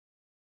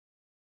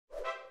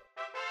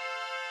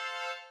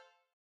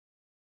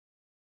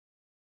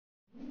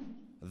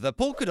The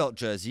Polka Dot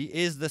Jersey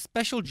is the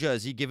special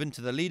jersey given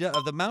to the leader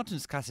of the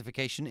mountains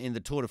classification in the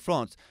Tour de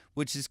France,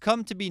 which has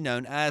come to be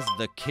known as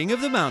the King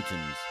of the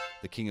Mountains.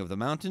 The King of the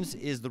Mountains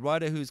is the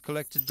rider who has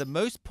collected the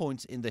most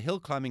points in the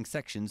hill climbing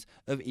sections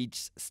of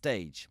each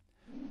stage.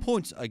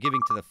 Points are given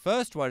to the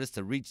first riders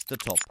to reach the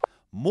top.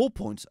 More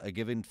points are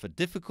given for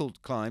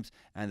difficult climbs,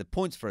 and the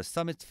points for a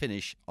summit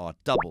finish are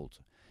doubled.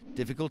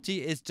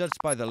 Difficulty is judged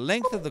by the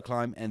length of the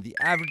climb and the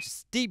average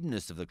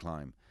steepness of the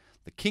climb.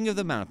 The King of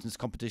the Mountains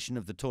competition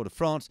of the Tour de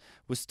France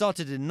was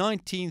started in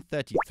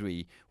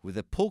 1933 with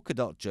a polka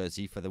dot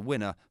jersey for the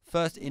winner,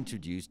 first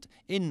introduced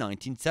in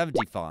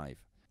 1975.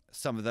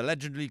 Some of the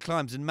legendary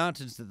climbs and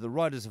mountains that the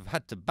riders have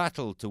had to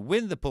battle to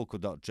win the polka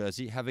dot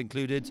jersey have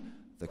included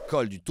the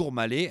Col du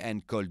Tourmalet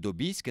and Col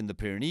d'Aubisque in the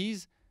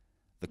Pyrenees,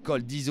 the Col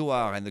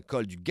d'Izoard and the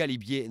Col du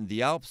Galibier in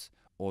the Alps,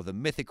 or the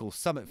mythical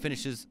summit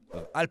finishes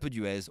of Alpe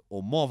d'Huez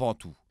or Mont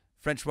Ventoux.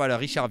 French rider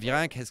Richard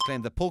Virenque has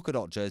claimed the polka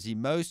dot jersey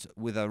most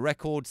with a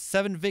record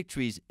 7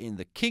 victories in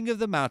the King of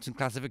the Mountain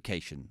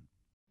classification.